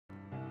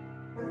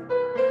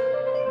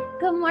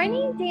Good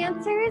morning,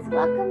 dancers.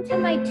 Welcome to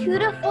my 2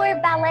 to 4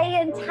 ballet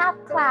and tap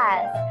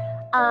class.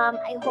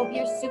 I hope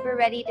you're super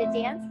ready to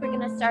dance. We're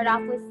going to start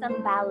off with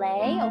some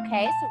ballet,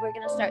 okay? So we're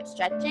going to start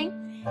stretching.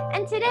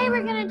 And today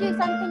we're going to do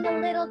something a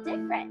little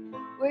different.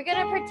 We're going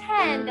to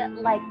pretend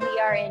like we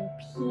are in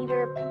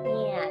Peter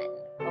Pan,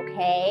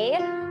 okay?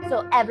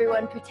 So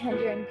everyone pretend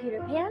you're in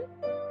Peter Pan.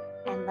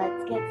 And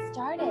let's get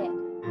started.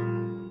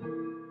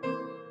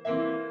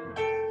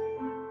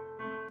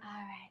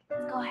 All right,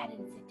 let's go ahead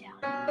and sit down.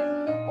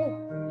 Oh,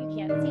 you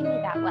can't see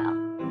me that well.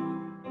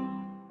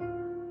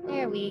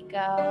 There we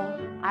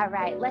go. All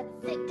right, let's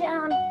sit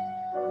down.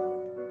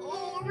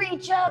 Ooh,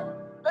 reach up.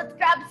 Let's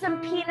grab some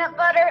peanut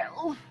butter.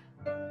 Ooh,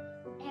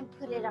 and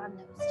put it on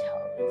those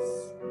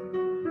toes.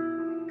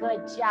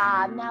 Good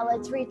job. Now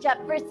let's reach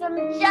up for some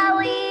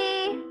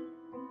jelly.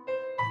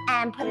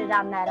 And put it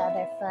on that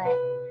other foot.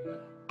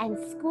 And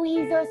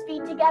squeeze those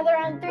feet together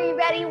on 3.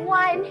 Ready?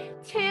 1,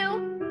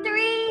 2,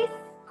 3.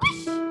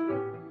 Squish.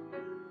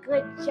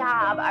 Good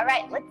job. All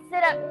right, let's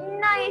sit up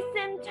nice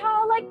and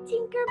tall like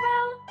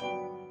Tinkerbell.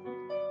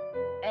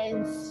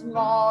 And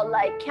small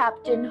like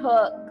Captain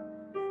Hook.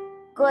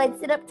 Good.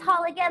 Sit up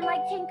tall again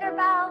like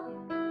Tinkerbell.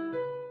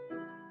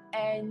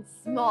 And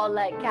small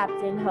like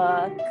Captain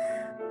Hook.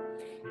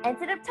 And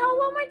sit up tall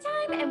one more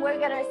time. And we're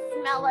going to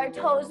smell our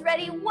toes.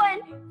 Ready? 1,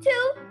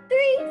 2,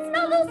 3.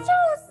 Smell those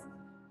toes.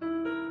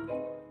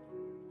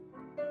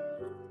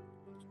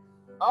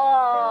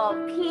 Oh,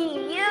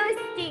 you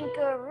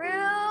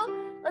stinkeroo.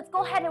 Let's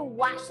go ahead and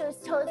wash those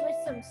toes with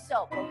some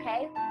soap,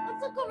 okay?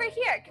 Let's look over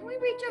here. Can we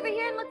reach over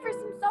here and look for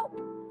some soap?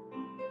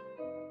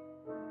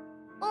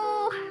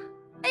 Oh,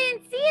 I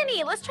didn't see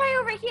any. Let's try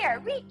over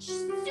here. Reach.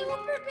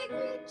 Super big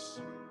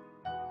reach.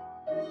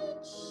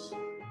 Reach.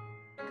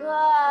 Good.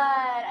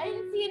 I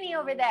didn't see any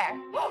over there.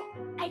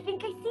 I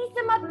think I see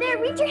some up there.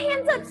 Reach your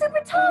hands up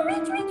super tall.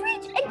 Reach, reach,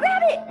 reach. And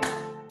grab it.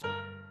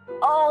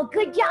 Oh,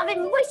 good job.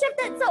 And mush up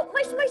that soap.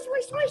 Mush, mush,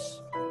 mush, mush.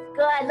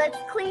 Good. Let's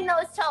clean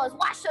those toes.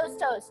 Wash those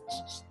toes.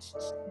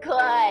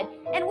 Good.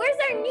 And where's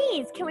our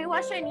knees? Can we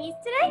wash our knees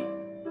today?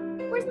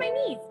 Where's my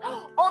knees?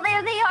 Oh,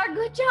 there they are.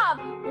 Good job.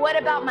 What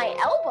about my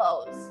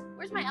elbows?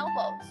 Where's my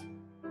elbows?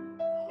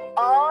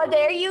 Oh,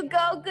 there you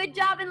go. Good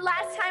job. And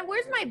last time,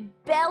 where's my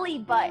belly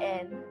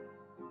button?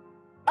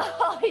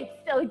 Oh, it's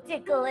so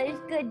ticklish.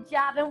 Good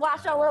job. And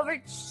wash all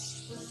over.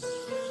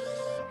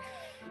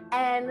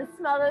 And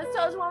smell those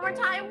toes one more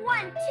time. 1,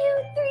 2, 3.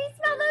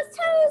 Smell those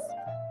toes.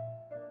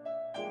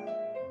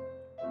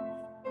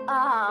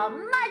 Oh,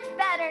 much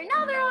better.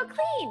 Now they're all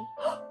clean.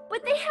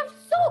 But they have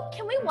soap.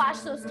 Can we wash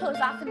those toes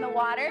off in the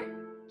water?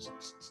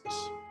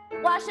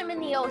 Wash them in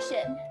the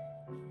ocean.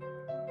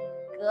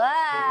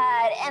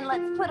 Good. And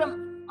let's put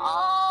them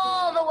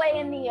all the way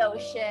in the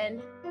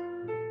ocean.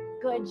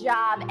 Good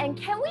job. And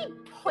can we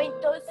point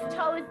those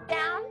toes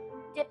down?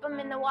 Dip them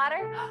in the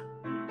water?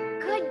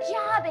 Good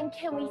job. And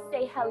can we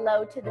say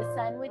hello to the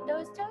sun with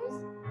those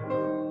toes?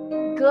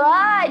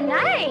 Good.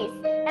 Nice.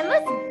 And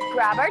let's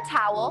grab our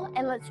towel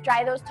and let's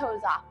dry those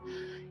toes off.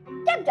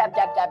 Dab, dab,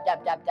 dab, dab,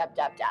 dab, dab, dab,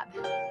 dab, dab.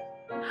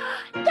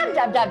 Dab,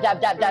 dab, dab,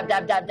 dab, dab, dab,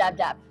 dab, dab, dab,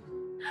 dab.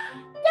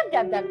 Dab,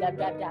 dab, dab, dab,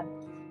 dab, dab.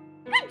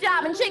 Good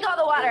job. And shake all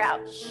the water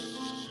out.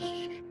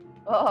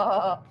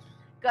 Oh,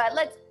 good.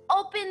 Let's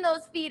open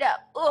those feet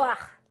up. Ugh.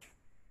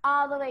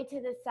 All the way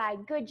to the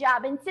side. Good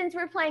job. And since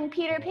we're playing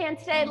Peter Pan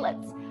today,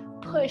 let's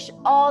push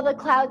all the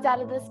clouds out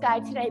of the sky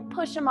today.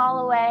 Push them all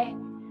away.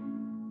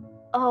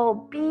 Oh,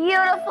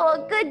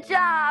 beautiful. Good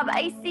job.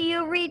 I see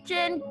you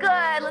reaching.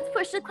 Good. Let's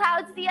push the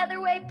clouds the other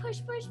way.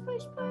 Push, push,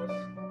 push, push.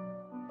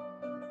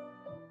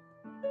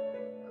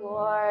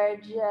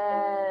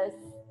 Gorgeous.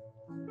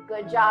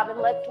 Good job. And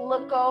let's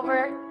look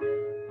over.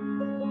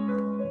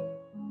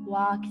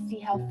 Walk. See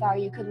how far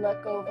you could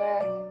look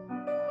over.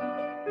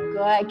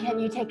 Good. Can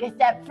you take a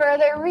step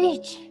further?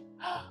 Reach.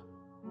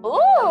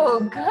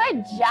 Ooh,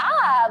 good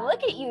job.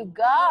 Look at you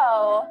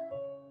go.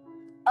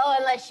 Oh,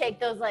 and let's shake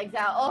those legs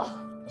out. Oh,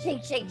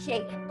 shake, shake,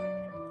 shake.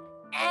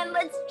 And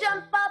let's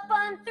jump up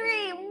on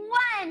 3.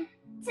 1,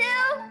 2,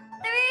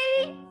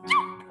 3,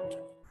 jump.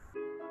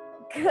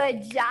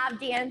 Good job,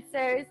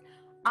 dancers.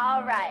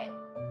 All right.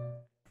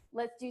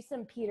 Let's do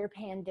some Peter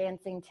Pan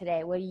dancing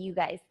today. What do you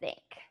guys think?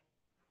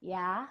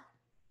 Yeah?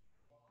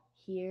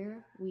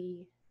 Here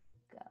we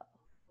go.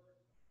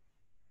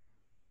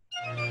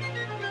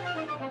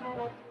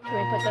 Can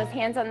we put those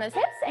hands on those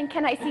hips? And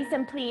can I see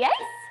some pliés?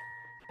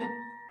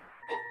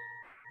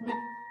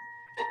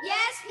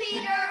 Yes,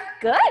 Peter.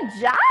 Good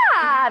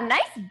job.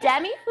 Nice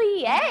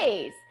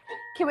demi-pliés.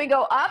 Can we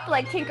go up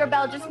like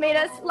Tinkerbell just made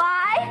us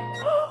fly?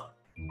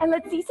 And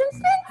let's see some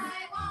spins.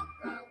 I won't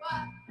grow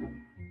up.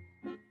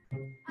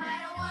 I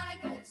don't want to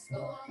go to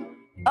school.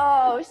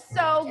 Oh,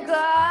 so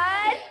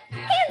good.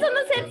 Hands on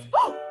those hips.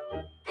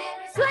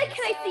 Good.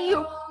 Can I see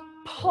you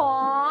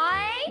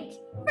point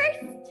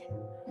first?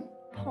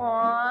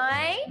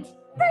 Point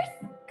first.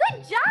 Good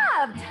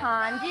job,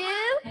 Tendu.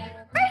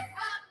 First.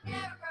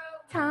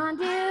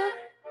 Tendu.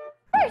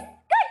 First.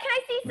 Good. Can I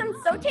see some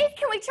sautés?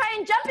 Can we try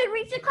and jump and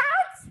reach the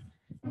clouds?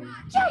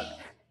 Jump.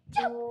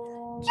 Jump.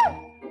 Jump.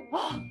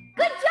 Oh,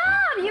 good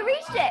job.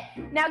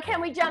 Now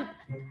can we jump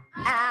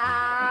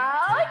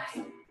out?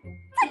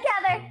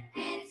 Together.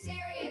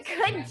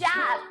 Good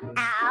job.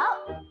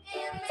 Out.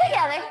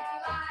 Together.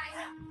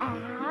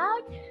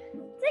 Out.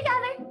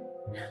 Together.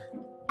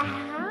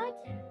 Out.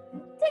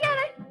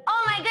 Together.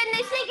 Oh my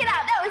goodness, shake it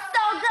out. That was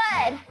so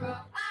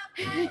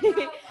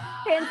good.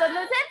 Hands on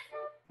those hips.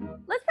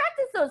 Let's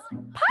practice those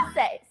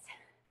passes.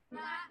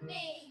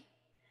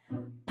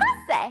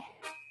 Passe.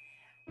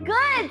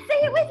 Good. Say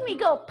it with me.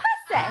 Go.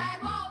 Passe.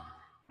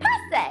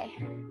 Passe.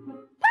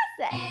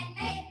 Passe.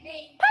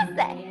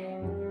 Passe.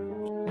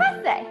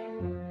 Passe.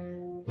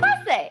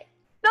 Passe.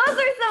 Those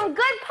are some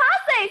good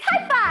passes.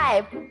 High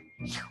five.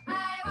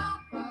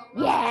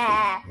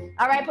 Yeah.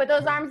 All right, put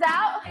those arms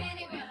out.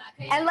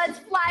 And let's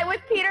fly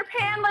with Peter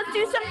Pan. Let's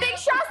do some big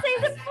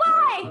chassés and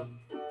fly.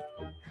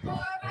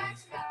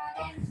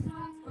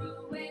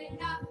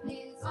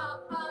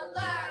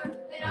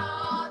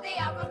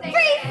 3.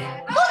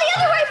 Go the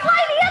other way.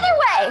 Fly the other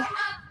way.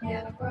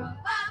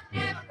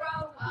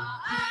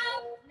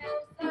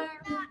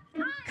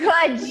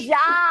 Good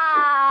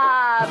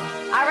job.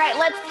 All right,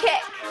 let's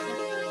kick.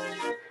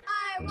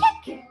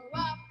 Kick.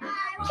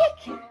 Kick.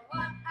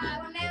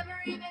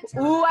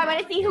 Ooh, I want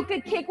to see who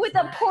could kick with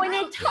a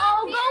pointed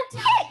toe. Go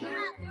kick.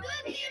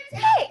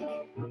 Kick.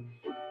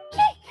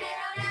 Kick.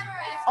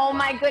 Oh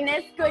my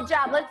goodness, good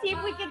job. Let's see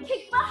if we can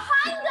kick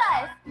behind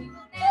us.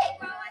 Kick.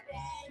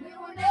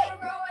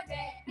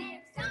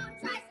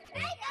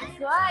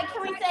 Good.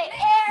 Can we say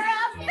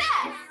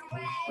arabesque?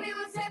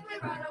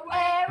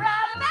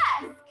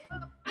 Arabesque.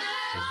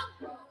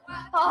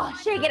 Oh,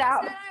 shake it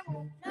out.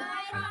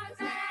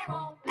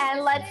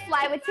 And let's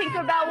fly with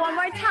Tinkerbell one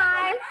more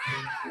time.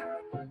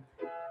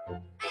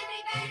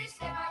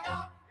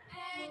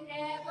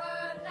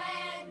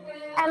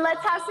 And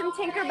let's have some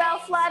Tinkerbell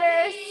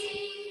flutters.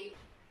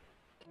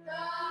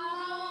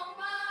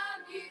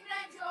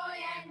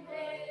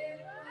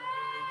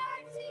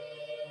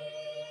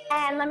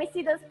 And let me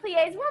see those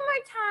pliés one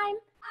more time.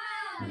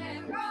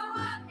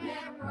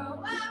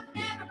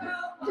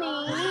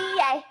 Plie,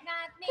 plie,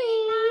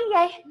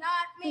 plie.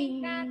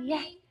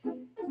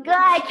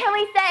 Good. Can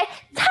we say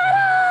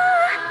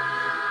ta-da?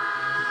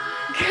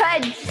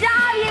 Good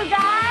job, you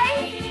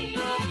guys.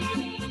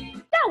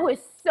 That was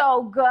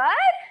so good.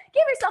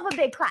 Give yourself a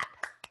big clap.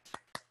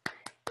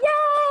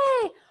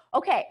 Yay!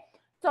 Okay,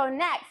 so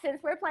next,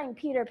 since we're playing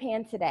Peter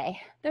Pan today,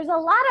 there's a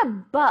lot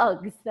of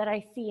bugs that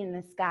I see in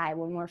the sky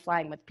when we're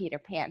flying with Peter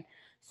Pan.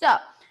 So,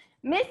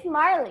 Miss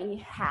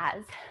Marlye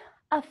has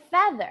a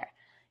feather.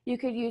 You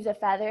could use a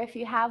feather if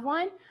you have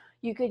one.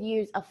 You could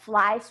use a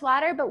fly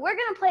swatter, but we're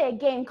gonna play a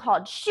game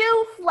called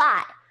Shoo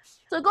Fly.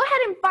 So go ahead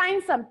and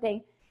find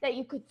something that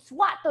you could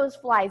swat those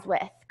flies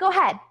with. Go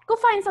ahead, go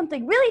find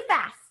something really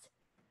fast.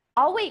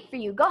 I'll wait for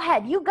you. Go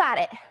ahead, you got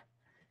it.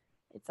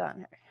 It's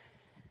on her.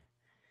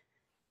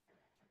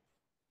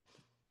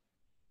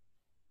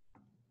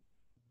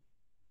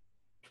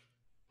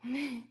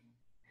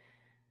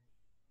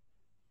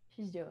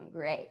 She's doing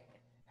great.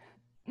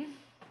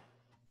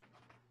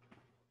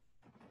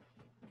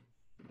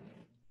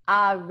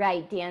 All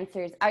right,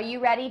 dancers, are you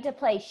ready to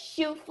play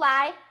Shoo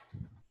Fly?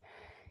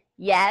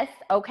 Yes?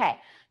 Okay.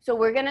 So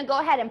we're gonna go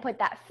ahead and put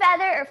that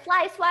feather or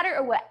fly swatter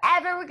or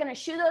whatever we're gonna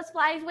shoo those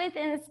flies with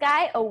in the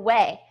sky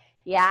away.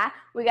 Yeah?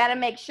 We gotta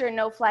make sure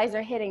no flies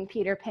are hitting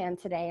Peter Pan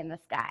today in the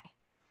sky.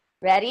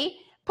 Ready?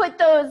 Put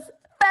those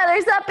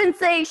feathers up and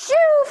say, shoo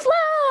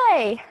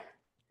fly!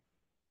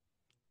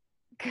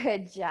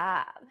 Good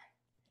job.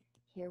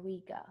 Here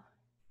we go.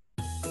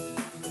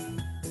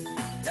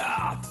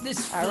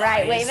 This All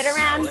right, wave it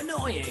around. So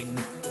annoying.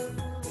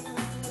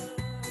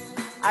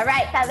 All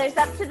right, feathers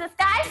up to the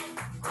sky.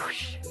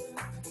 Whoosh.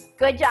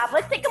 Good job.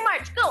 Let's take a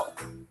march. Go.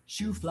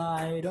 Shoo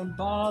fly, don't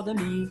bother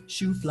me.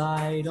 Shoo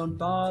fly, don't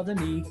bother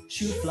me.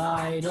 Shoo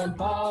fly, don't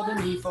bother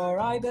me, for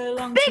I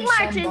belong Big to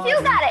marches. somebody.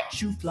 You got it.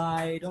 Shoo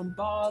fly, don't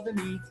bother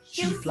me.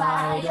 Shoo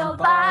fly, don't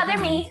bother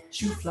me.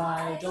 Shoo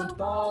fly, don't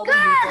bother Good.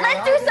 me. for Let's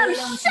I do some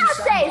belong to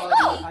chassés.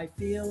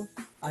 somebody. Go.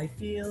 I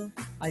feel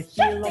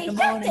Chassé, like a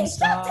morning chassé,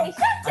 star. chassé,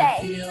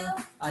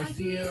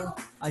 chassé.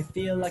 I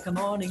feel like a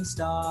morning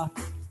star.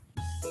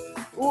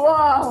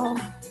 Whoa.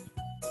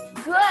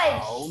 Good.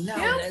 Oh, now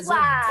Shoo there's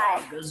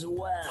fly. a bug as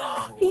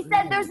well. He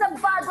said there's a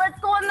bug. Let's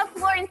go on the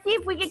floor and see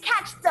if we can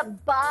catch the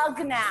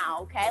bug now.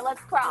 Okay,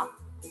 let's crawl.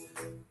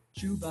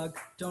 Shoo bug,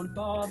 don't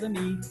bother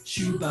me.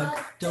 Shoo bug,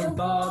 don't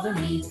bother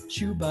me.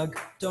 Shoo bug,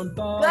 don't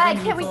bother me.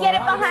 Good. Can we for get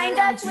it I behind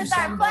belong us to with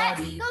our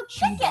somebody. foot? Go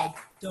Shoo kick bug, it.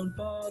 don't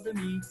bother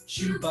me.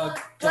 Shoo bug,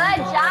 Good don't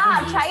bother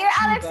job. me. Try your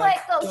Shoo other bug, foot.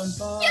 Go don't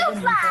bother shoo me,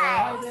 for fly.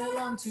 I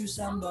belong to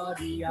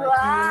somebody. Good.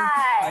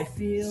 I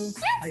feel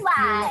like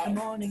fly. a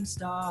morning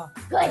star.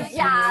 Good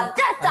job.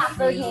 Dust off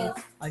those hands.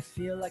 I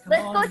feel like a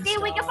Let's morning go see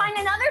if we can star. find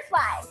another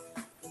fly.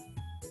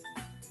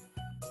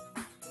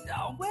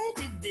 Now, where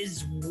did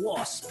this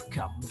wasp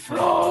come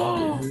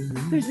from?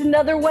 There's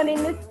another one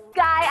in this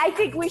sky. I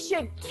think we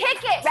should kick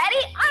it.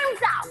 Ready?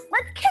 Arms out.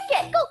 Let's kick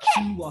it. Go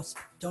kick. Shoe wasp,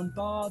 don't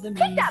bother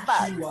me. Kick that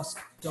bug. Shoe wasp,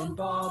 don't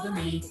bother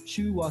me.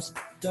 Shoe wasp,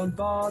 don't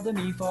bother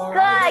me. For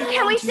Good.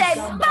 Can we say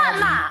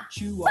Batma?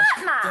 Shoe wasp,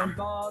 Batma. don't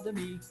bother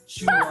me.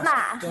 Shoe Batma.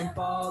 wasp, don't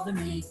bother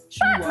me.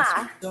 Shoe Batma.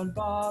 wasp, don't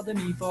bother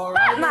me. For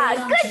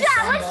Batma. Good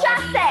job. Let's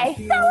just say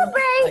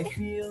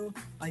celebrate.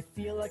 I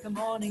feel like a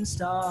morning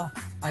star.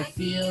 I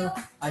feel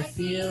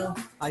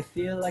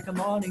like a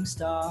morning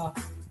star.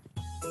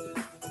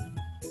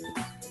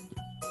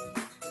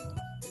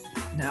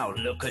 Now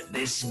look at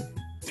this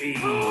bee.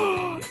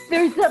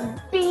 There's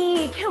a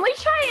bee. Can we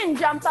try and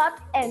jump up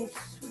and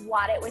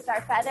swat it with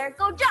our feather?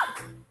 Go jump.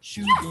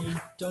 Shooby,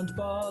 don't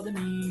bother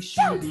me.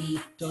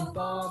 Shooby, don't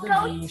bother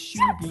me.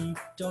 Shooby,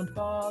 don't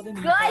bother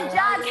me. Good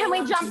job. Can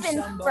we jump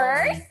in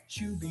first?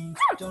 Shooby,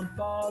 don't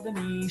bother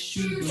me.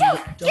 Shooby,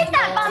 Get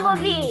that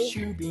bumblebee.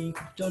 Shooby,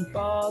 don't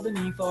bother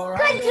me. For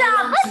Good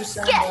job. Let's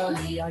skip.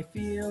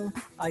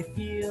 I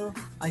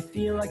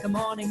feel like a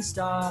morning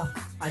star.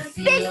 I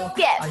feel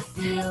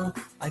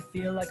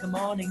like a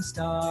morning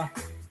star.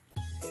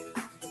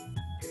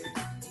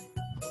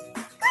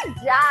 Good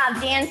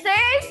job,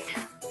 dancers.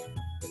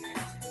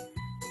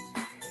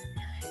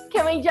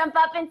 Can we jump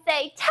up and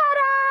say,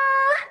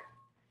 ta-da?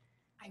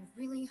 I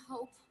really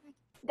hope.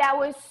 That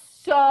was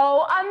so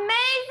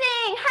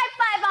amazing. High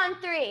five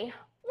on 3. 1,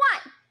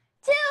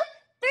 2,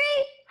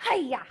 3,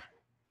 hiya.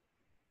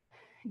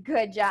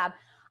 Good job.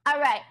 All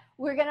right,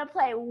 we're gonna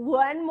play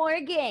one more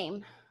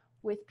game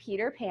with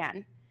Peter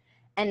Pan,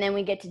 and then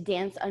we get to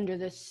dance under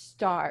the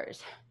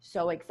stars.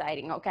 So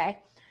exciting, okay?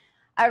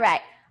 All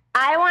right,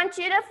 I want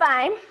you to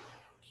find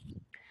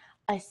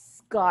a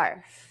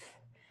scarf.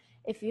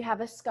 If you have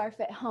a scarf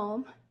at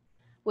home,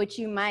 which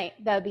you might,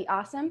 that would be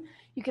awesome.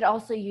 You could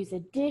also use a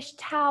dish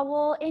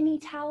towel, any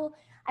towel.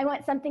 I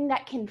want something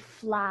that can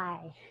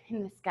fly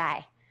in the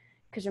sky.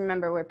 Because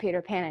remember, we're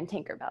Peter Pan and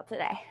Tinkerbell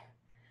today.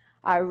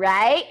 All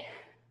right.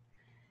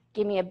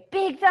 Give me a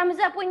big thumbs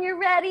up when you're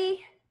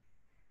ready.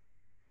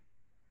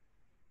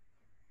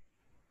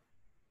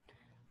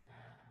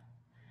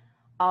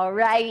 All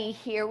righty,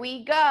 here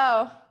we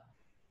go.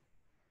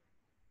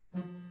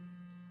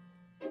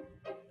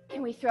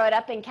 Can we throw it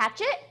up and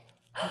catch it?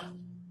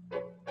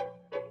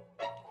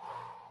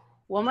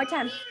 One more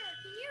time. Peter,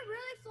 can you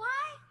really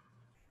fly?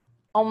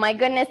 Oh my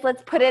goodness,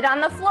 let's put it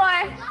on the floor.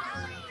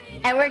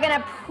 And we're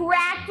gonna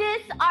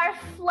practice our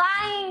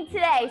flying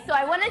today. So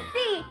I wanna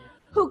see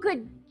who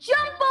could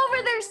jump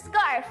over their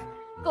scarf.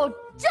 Go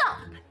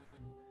jump.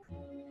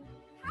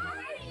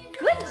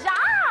 Good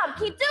job,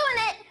 keep doing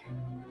it.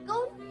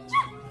 Go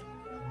jump.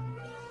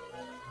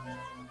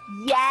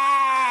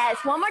 Yes,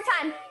 one more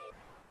time.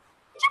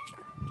 Jump.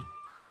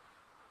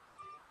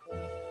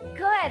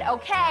 Good,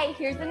 okay,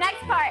 here's the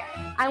next part.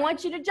 I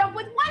want you to jump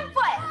with one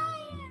foot.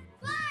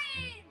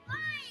 Flying.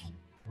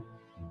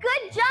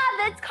 Good job,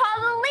 that's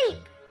called a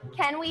leap.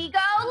 Can we go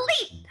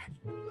leap?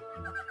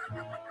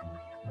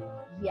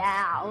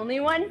 Yeah, only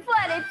one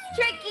foot, it's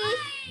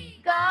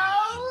tricky. Go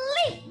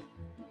leap.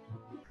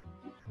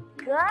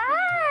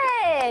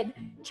 Good.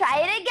 Try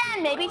it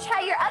again, maybe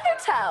try your other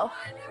toe.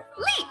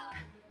 Leap.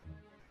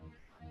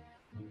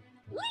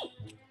 Leap.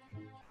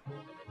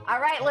 All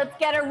right, let's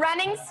get a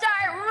running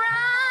start.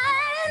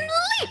 Run,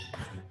 leap.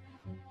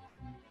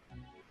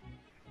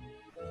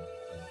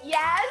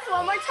 Yes,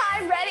 one more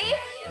time. Ready?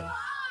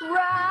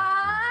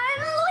 Run,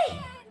 leap.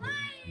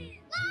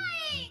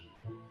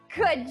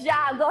 Good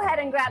job. Go ahead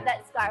and grab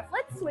that scarf.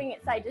 Let's swing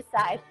it side to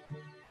side.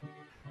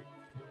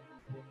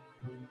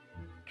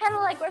 Kind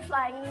of like we're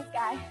flying in the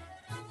sky.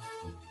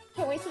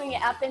 Can we swing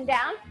it up and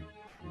down?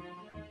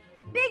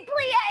 Big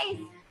plies.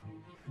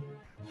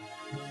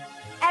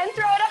 And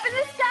throw it up in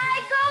the sky.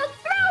 Go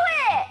throw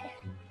it.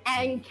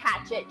 And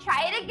catch it.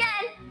 Try it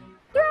again.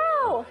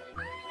 Throw.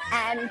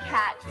 And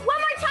catch. One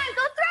more time.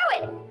 Go throw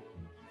it.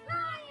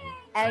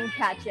 And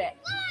catch it.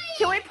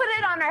 Can we put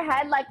it on our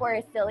head like we're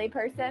a silly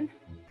person?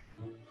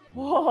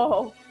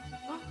 Whoa.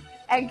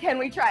 And can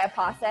we try a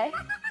passe?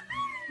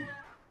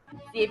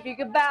 See if you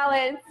can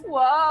balance.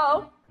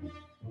 Whoa.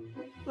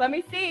 Let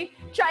me see.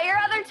 Try your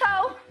other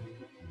toe.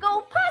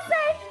 Go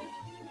passe.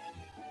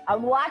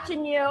 I'm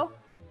watching you.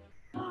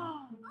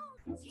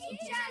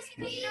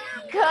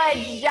 Good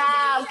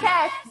job.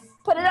 Okay,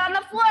 put it on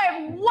the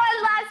floor.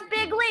 One last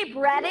big leap.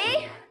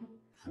 Ready?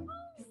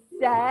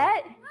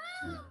 Set.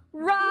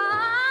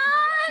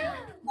 Run.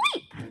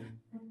 Leap.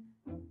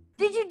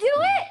 Did you do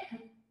it?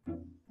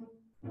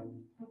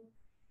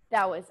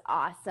 That was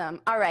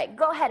awesome. All right,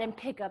 go ahead and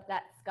pick up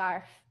that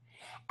scarf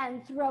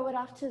and throw it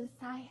off to the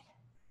side.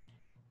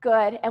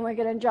 Good, and we're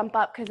gonna jump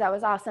up because that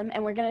was awesome.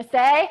 And we're gonna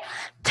say,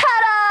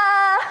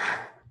 ta-da!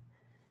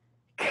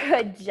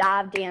 Good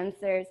job,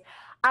 dancers.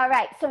 All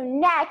right, so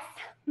next,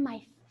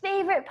 my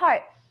favorite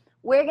part,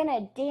 we're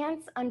gonna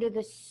dance under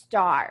the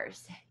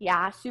stars.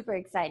 Yeah, super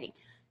exciting.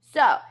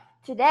 So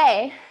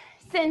today,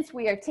 since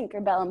we are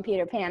Tinkerbell and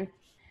Peter Pan,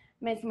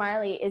 Miss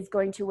Marlye is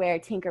going to wear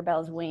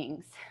Tinkerbell's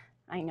wings.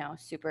 I know,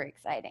 super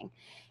exciting.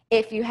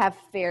 If you have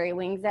fairy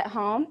wings at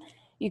home,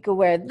 You could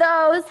wear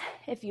those.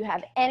 If you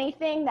have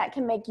anything that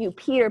can make you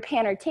Peter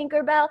Pan or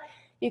Tinkerbell,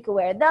 you could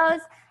wear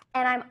those.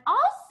 And I'm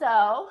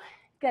also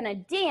gonna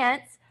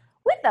dance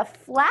with a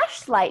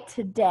flashlight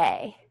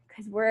today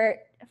because we're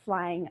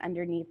flying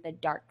underneath the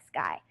dark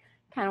sky.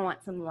 Kind of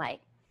want some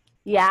light.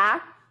 Yeah?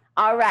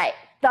 All right.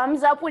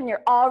 Thumbs up when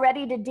you're all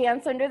ready to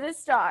dance under the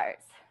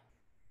stars.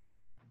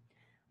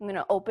 I'm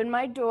gonna open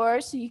my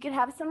door so you can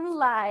have some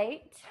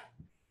light.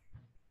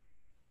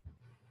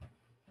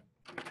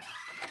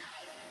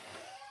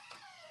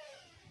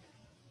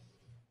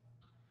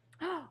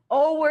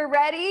 Oh, we're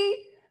ready?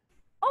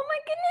 Oh my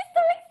goodness,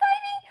 so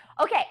exciting.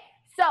 Okay,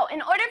 so in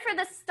order for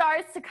the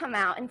stars to come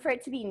out and for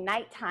it to be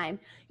nighttime,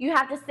 you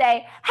have to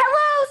say,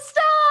 hello,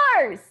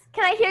 stars.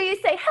 Can I hear you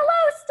say,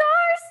 hello,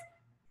 stars?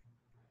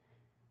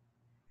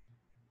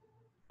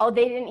 Oh,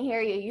 they didn't hear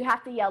you. You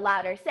have to yell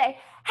louder. Say,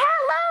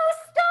 hello,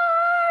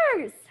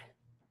 stars.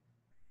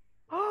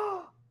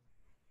 Oh,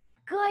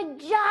 good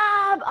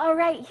job. All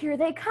right, here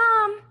they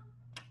come.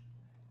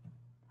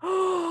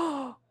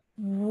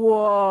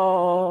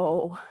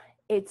 Whoa.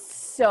 It's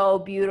so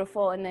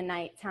beautiful in the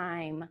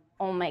nighttime.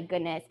 Oh my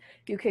goodness.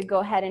 You could go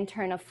ahead and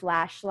turn a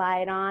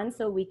flashlight on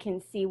so we can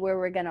see where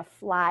we're gonna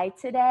fly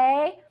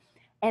today.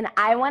 And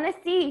I wanna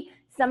see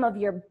some of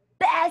your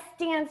best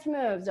dance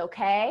moves,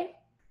 okay?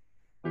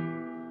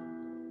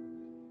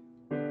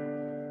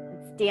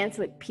 Let's dance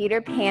with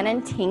Peter Pan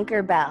and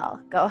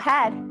Tinkerbell. Go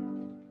ahead.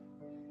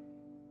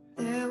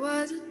 There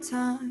was a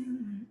time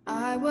when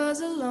I was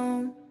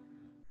alone,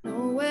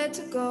 nowhere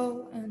to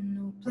go and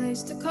no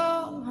place to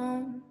call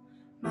home.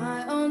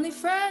 My only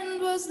friend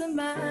was the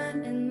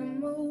man in the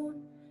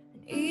moon,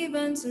 and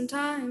even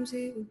sometimes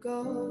he would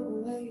go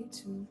away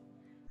too.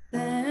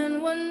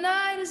 Then one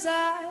night as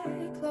I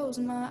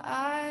closed my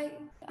eyes,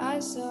 I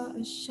saw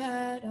a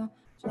shadow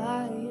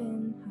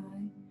flying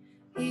high.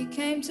 He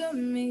came to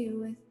me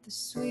with the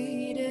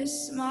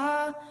sweetest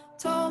smile,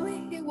 told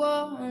me he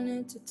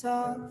wanted to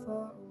talk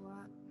for a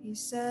while. He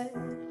said,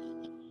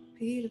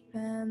 Peter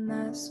Pan,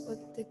 that's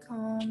what they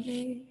call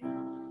me.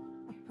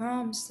 I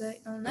promise that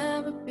you'll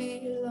never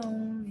be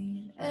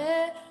lonely.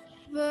 And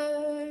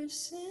ever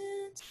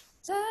since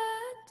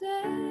that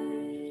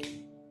day,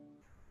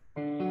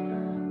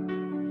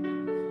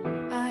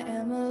 I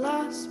am a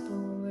lost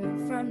boy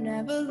from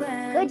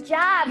Neverland. Good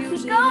job. Keep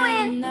Usually going.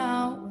 hanging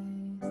out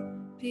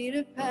with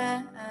Peter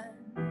Pan.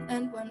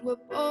 And when we're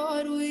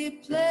bored, we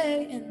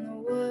play in the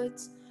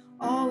woods.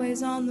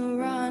 Always on the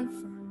run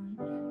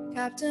from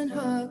Captain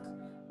Hook.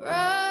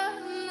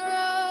 Run,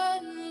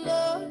 run,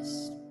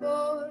 lost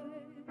boy,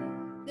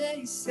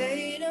 they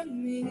say to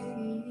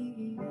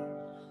me.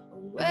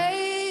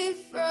 Away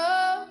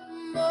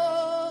from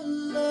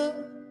all of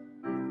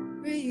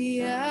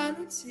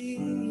reality.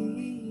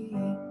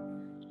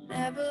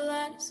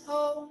 Neverland is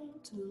home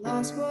to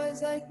lost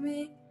boys like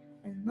me,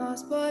 and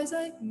lost boys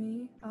like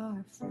me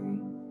are free.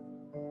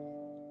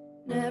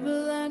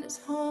 Neverland is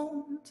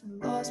home to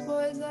lost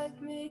boys like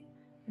me,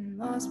 and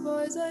lost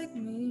boys like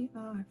me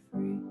are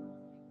free.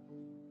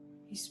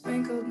 He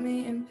sprinkled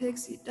me in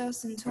pixie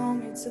dust and told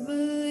me to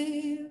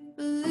believe,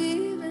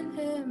 believe in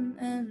him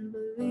and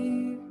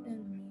believe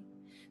in me.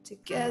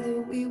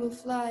 Together we will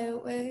fly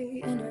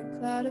away in a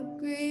cloud of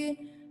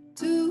green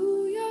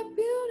to your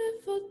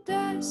beautiful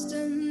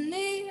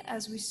destiny.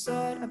 As we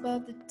soared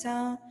above the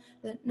town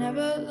that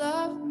never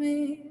loved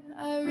me,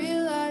 I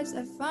realized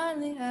I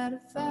finally had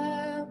a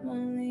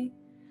family.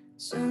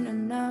 Soon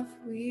enough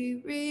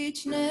we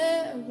reached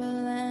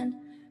Neverland.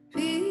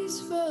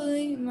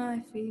 Peacefully my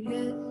feet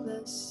hit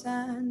the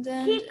sand.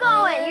 And keep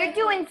going. You're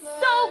doing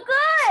so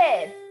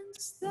good.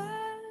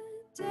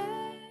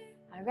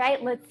 All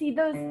right, let's see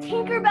those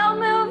Tinkerbell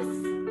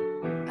moves.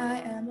 I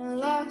am a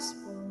lost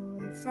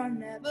boy from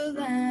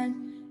Neverland,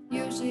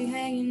 usually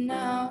hanging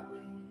out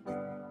with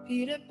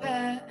Peter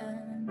Pan.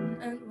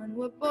 And when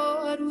we're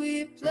bored,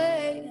 we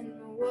play in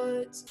the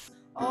woods,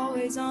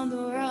 always on the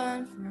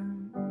run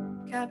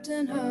from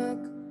Captain Hook.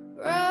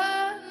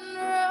 Run,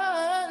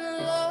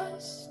 run,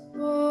 lost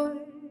boy,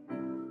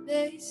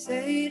 they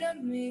say to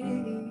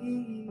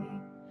me.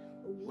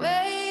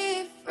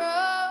 Away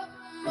from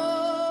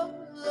all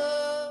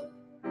of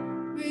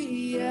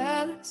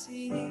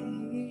reality.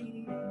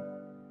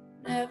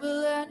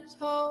 Neverland is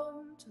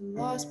home to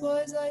lost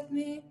boys like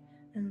me,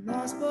 and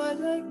lost boys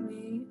like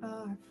me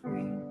are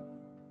free.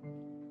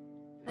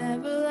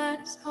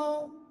 Neverland is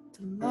home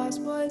to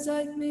lost boys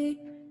like me,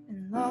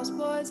 and lost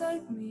boys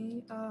like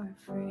me are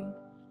free.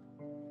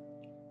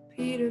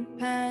 Peter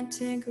Pan,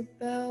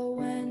 Tinkerbell,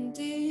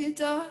 Wendy,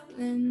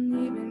 darling,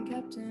 even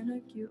Captain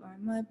Hook, you are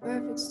my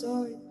perfect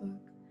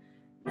storybook.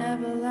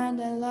 Neverland,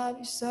 I love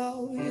you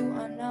so, you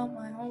are now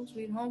my home,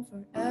 sweet home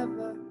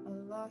forever, a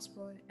lost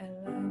boy at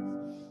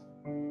last.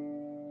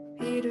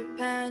 Peter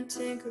Pan,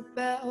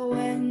 Tinkerbell,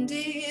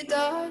 Wendy,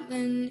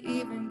 darling,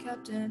 even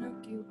Captain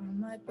Hook, you are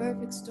my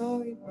perfect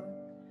storybook.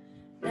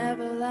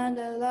 Neverland,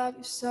 I love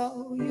you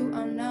so, you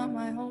are now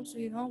my home,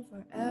 sweet home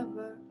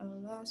forever, a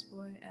lost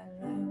boy at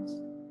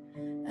last.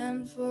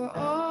 And for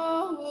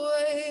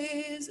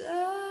always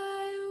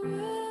I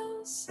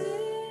will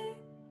sing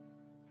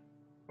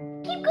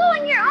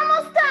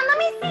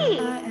see.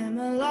 I am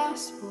a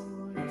lost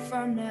boy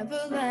from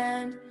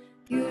Neverland,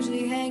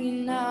 usually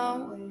hanging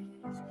out with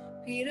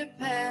Peter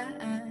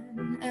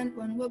Pan. And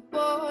when we're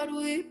bored,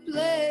 we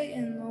play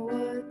in the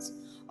woods,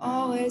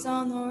 always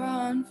on the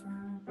run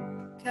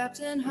from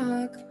Captain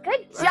Hook.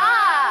 Good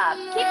job.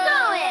 Keep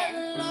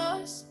going.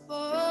 Lost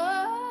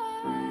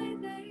boy,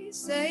 they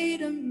say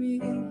to me,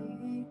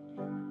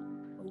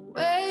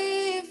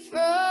 away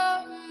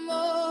from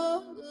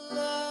all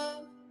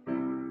love,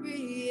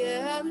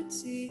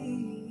 reality.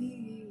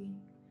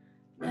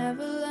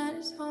 Neverland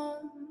is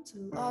home to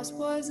lost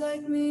boys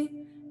like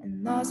me,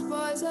 and lost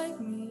boys like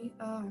me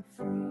are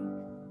free.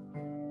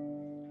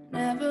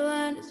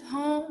 Neverland is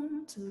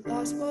home to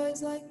lost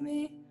boys like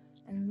me,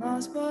 and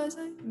lost boys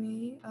like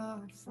me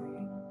are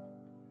free.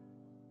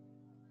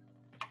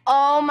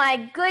 Oh my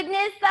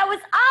goodness, that was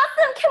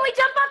awesome. Can we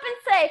jump up and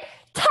say,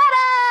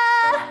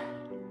 ta-da!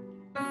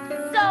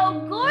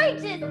 So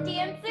gorgeous,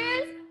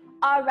 dancers.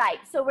 All right,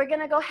 so we're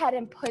gonna go ahead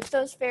and put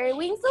those fairy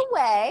wings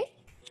away.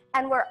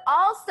 And we're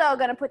also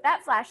gonna put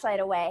that flashlight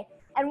away.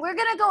 And we're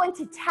gonna go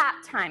into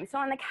tap time. So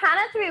on the count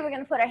of 3, we're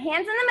gonna put our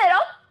hands in the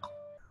middle.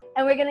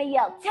 And we're gonna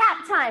yell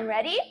tap time.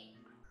 Ready?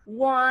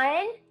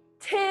 1,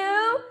 2,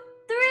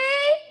 3,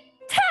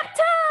 tap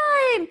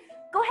time!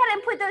 Go ahead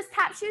and put those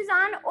tap shoes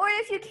on, or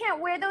if you can't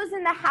wear those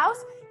in the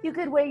house, you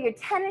could wear your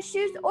tennis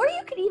shoes, or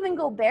you could even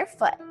go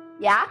barefoot,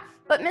 yeah?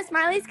 But Miss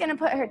Marley's gonna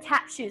put her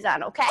tap shoes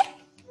on, okay?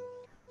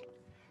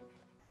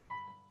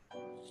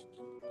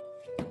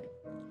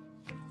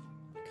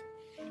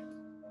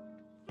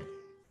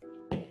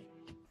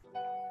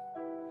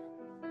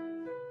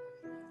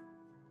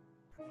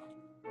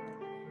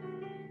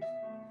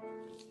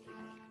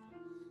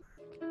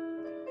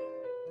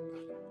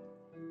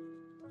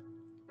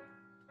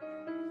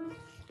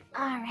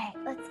 All right,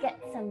 let's get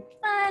some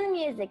fun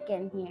music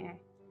in here.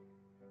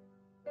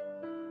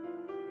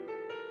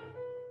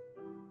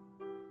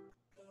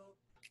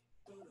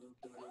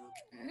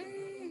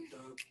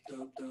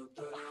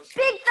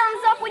 Big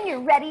thumbs up when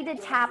you're ready to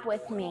tap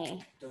with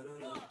me.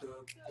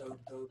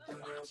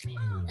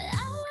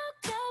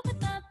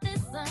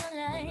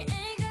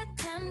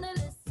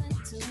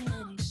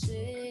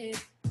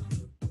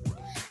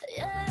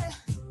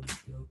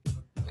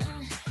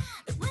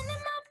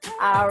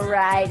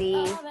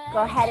 Alrighty, go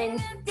ahead and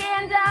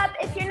stand up.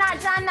 If you're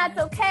not done, that's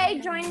okay.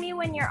 Join me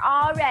when you're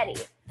all ready.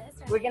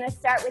 We're gonna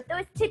start with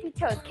those tippy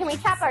toes. Can we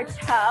tap our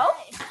toe?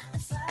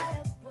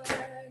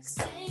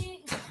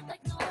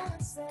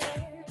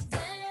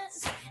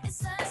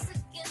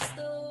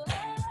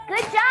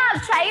 Good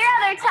job, try your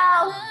other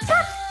toe.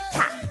 Tap,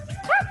 tap,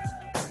 tap.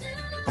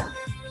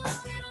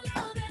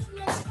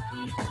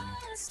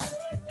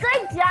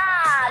 Good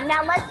job.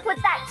 Now let's put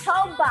that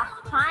toe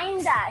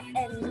behind us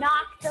and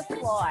knock the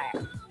floor.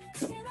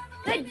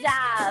 Good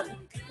job.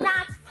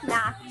 Knock,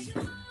 knock.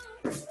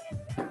 Good.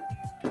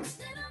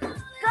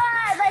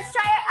 Let's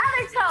try our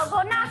other toe.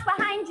 Go knock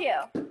behind you.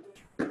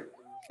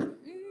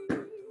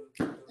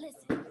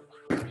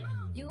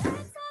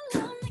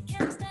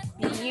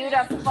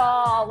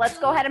 Beautiful. Let's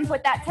go ahead and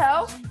put that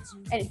toe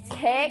and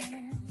tick,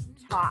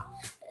 tock.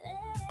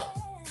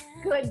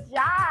 Good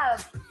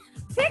job.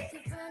 Tick,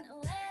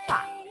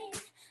 tock.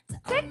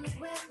 Tick,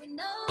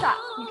 tock.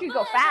 You could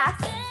go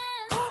fast.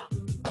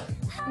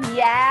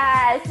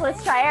 Yes.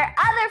 Let's try our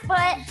other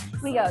foot.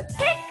 We go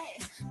tick,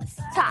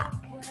 tock.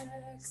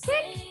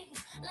 Tick,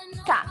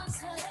 tock.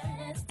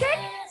 Tick.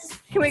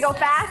 Can we go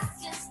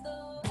fast?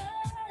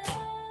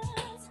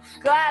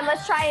 Good.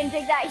 Let's try and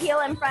dig that heel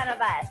in front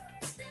of us.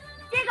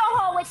 Dig a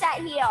hole with that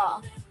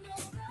heel.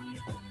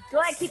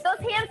 Good. Keep those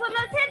hands on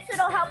those hips.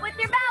 It'll help with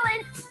your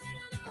balance.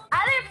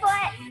 Other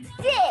foot.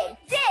 Dig,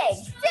 dig,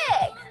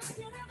 dig.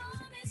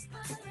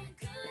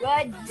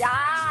 Good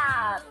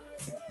job.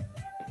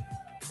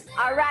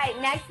 All right.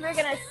 Next, we're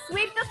going to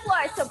sweep the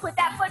floor. So put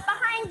that foot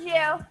behind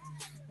you.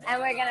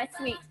 And we're going to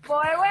sweep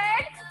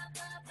forward,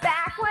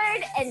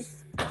 backward, and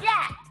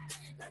step.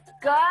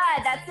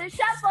 Good. That's a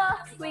shuffle.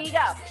 Here you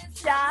go.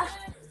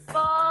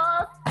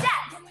 Shuffle,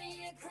 step.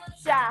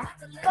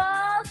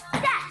 Shuffle,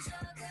 step.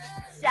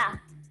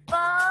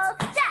 Shuffle,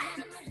 step.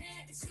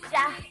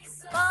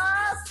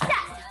 Shuffle,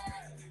 step.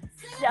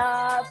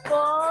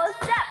 Shuffle,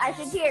 step. I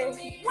should hear 1,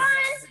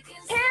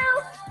 2,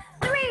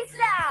 3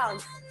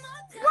 sounds.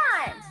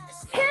 1,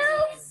 2,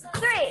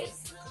 3.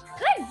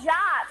 Good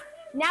job.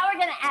 Now we're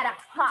gonna add a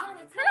hop.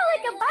 Kind of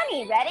like a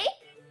bunny. Ready?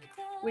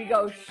 We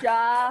go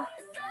shuffle.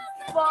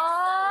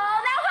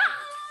 Now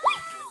hop.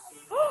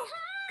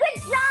 Good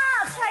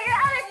job. Try your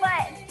other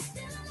foot.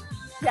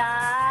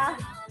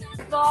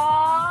 Shuffle,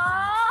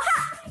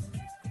 hop.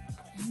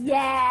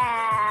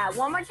 Yeah.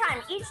 One more time,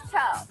 each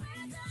toe.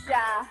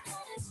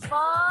 Shuffle,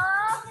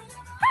 hop.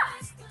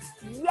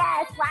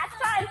 Yes, last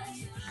time.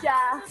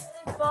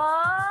 Shuffle,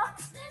 hop.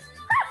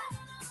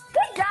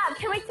 Good job.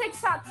 Can we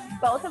tick-tock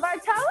both of our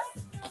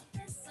toes?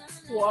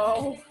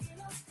 Whoa.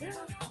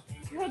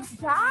 Good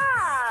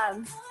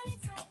job.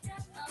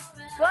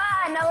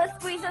 Good. Now let's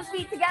squeeze those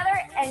feet together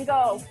and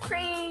go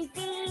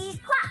crazy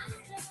clap.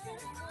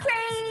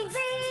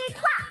 Crazy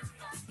clap.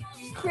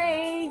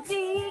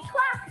 Crazy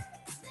clap.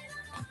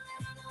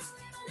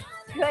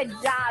 Good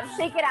job.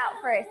 Shake it out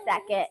for a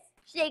second.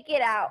 Shake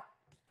it out.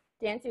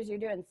 Dancers, you're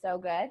doing so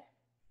good.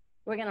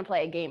 We're going to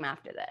play a game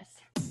after this.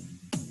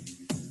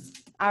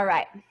 All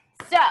right.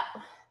 So,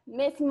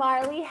 Miss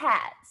Marlye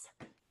has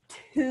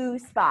 2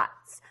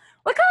 spots.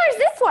 What color is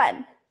this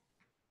one?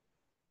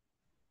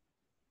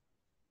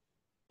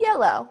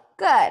 Yellow.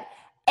 Good.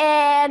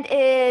 And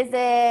is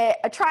it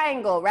a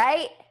triangle,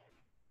 right?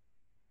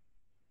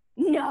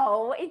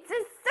 No, it's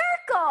a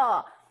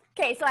circle.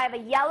 Okay, so I have a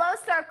yellow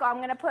circle I'm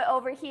going to put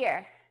over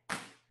here.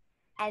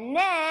 And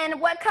then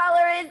what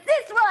color is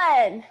this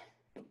one?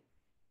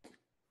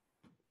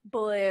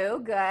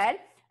 Blue. Good.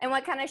 And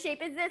what kind of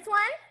shape is this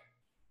one?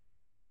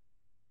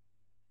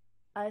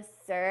 A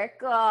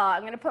circle.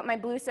 I'm going to put my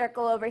blue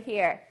circle over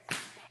here.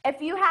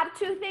 If you have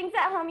 2 things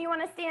at home you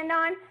want to stand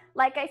on,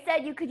 like I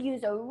said, you could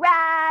use a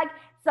rag.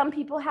 Some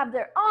people have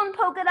their own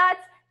polka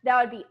dots. That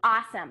would be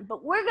awesome.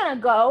 But we're going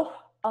to go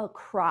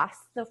across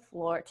the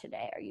floor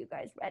today. Are you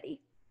guys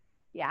ready?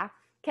 Yeah?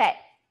 Okay.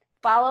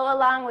 Follow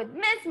along with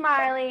Miss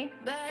Marlye.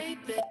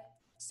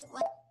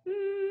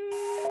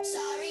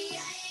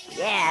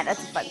 Yeah,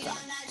 that's a fun song.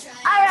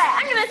 All right,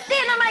 I'm going to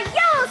stand on my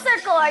yellow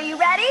circle. Are you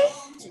ready?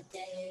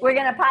 We're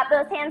going to pop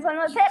those hands on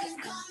those hips.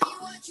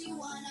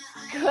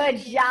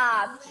 Good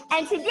job.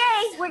 And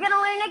today, we're going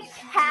to learn a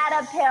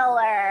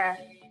caterpillar.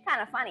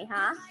 Kind of funny,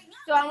 huh?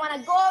 So I want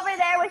to go over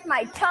there with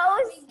my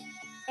toes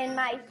and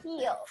my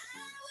heels.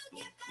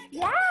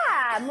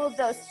 Yeah, move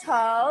those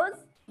toes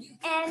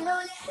and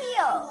those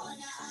heels.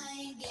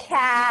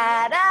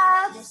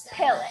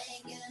 Caterpillar.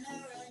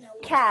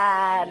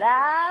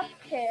 Caterpillar.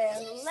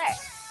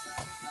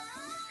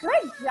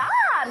 Good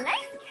job.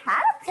 Nice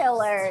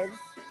caterpillars.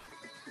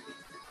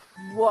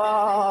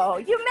 Whoa,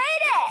 you made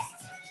it.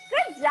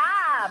 Good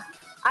job.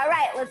 All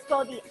right, let's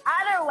go the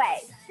other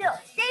way. Still,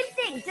 same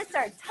thing, just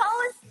our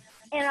toes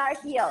and our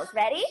heels.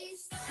 Ready?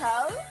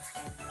 Toes,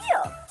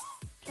 heel.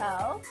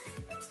 Toe,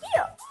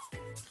 heel.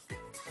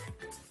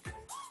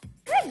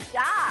 Good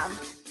job.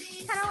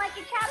 Kind of like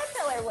a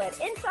caterpillar would.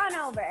 Inch on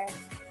over.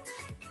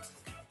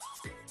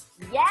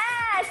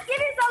 Yes, give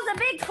yourselves a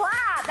big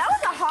clap. That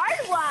was a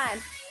hard one.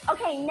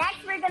 Okay,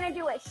 next we're going to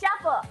do a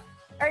shuffle.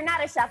 Or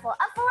not a shuffle,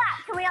 a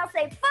flap. Can we all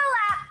say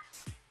flap?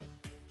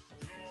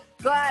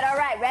 Good, all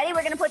right, ready?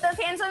 We're going to put those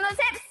hands on those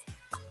hips.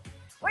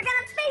 We're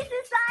going to face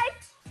this side,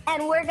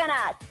 and we're going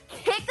to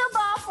kick a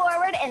ball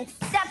forward and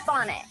step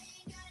on it.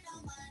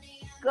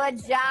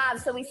 Good job.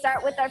 So we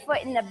start with our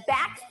foot in the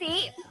back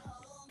seat.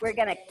 We're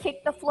going to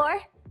kick the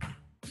floor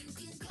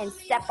and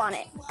step on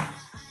it.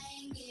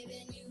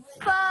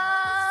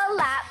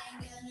 Flap.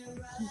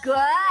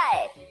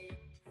 Good.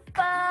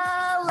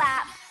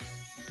 Flap.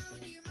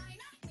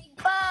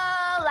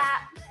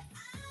 Flap.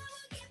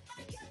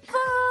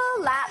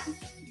 Flap.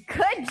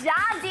 Good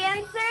job,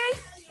 dancers.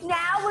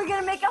 Now we're going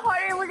to make it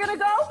harder. We're going to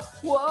go,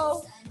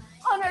 whoa,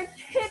 on our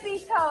tippy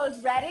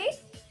toes. Ready?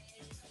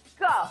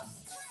 Go.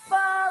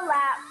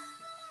 Flap.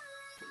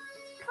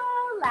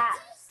 Flap.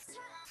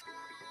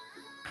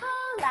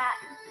 Flap.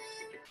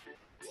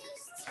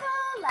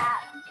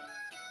 Flap.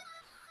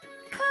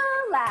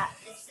 Flap.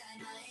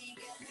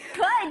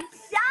 Good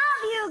job,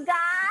 you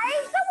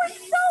guys. That was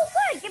so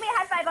good. Give me a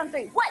high five on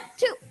 3. 1,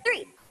 2,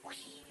 3.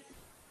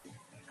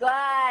 Good. All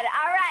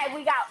right,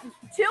 we got 2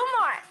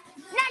 more.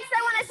 Next,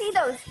 I want to see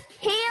those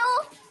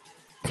heel,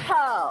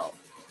 toe.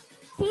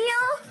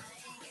 Heel,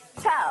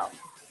 toe.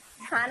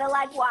 Kind of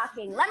like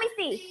walking. Let me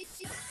see.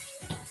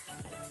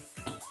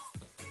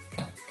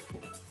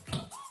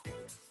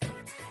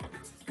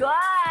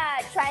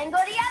 Good. Try and go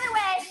the other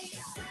way.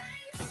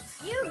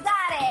 You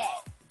got it.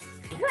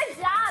 Good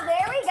job.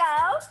 There we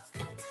go.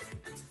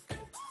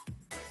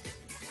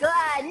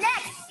 Good.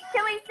 Next,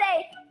 can we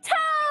say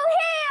toe,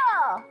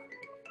 heel?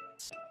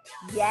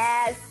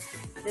 Yes.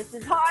 This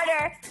is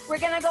harder. We're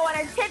going to go on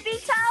our tippy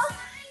toe,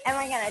 and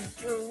we're going to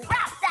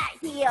drop that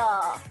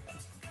heel.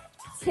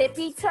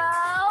 Tippy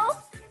toe,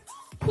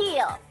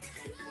 heel.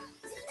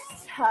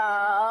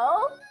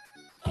 Toe,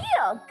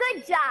 heel.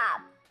 Good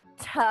job.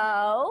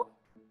 Toe,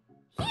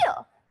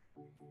 heel.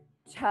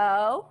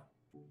 Toe,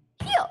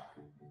 heel.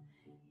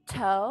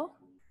 Toe,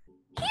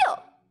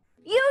 heel.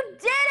 You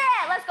did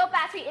it. Let's go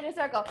fast feet in a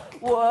circle.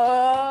 Whoa.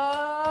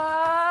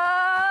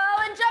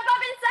 And jump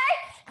up and say,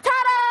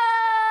 ta-da!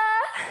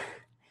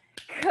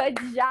 Good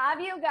job,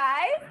 you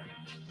guys.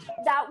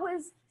 That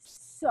was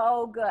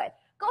so good.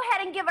 Go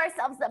ahead and give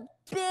ourselves a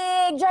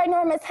big,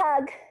 ginormous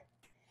hug.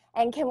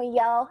 And can we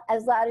yell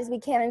as loud as we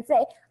can and say,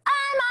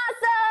 I'm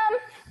awesome?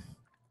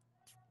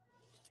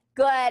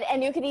 Good.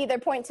 And you could either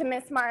point to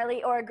Miss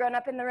Marlye or a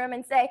grown-up in the room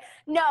and say,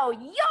 no,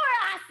 you're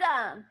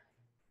awesome.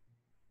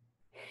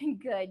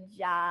 Good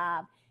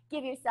job.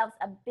 Give yourselves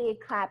a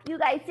big clap. You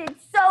guys did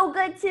so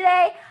good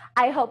today.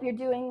 I hope you're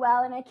doing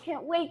well, and I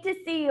can't wait to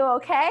see you,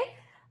 okay?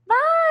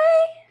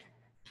 Bye.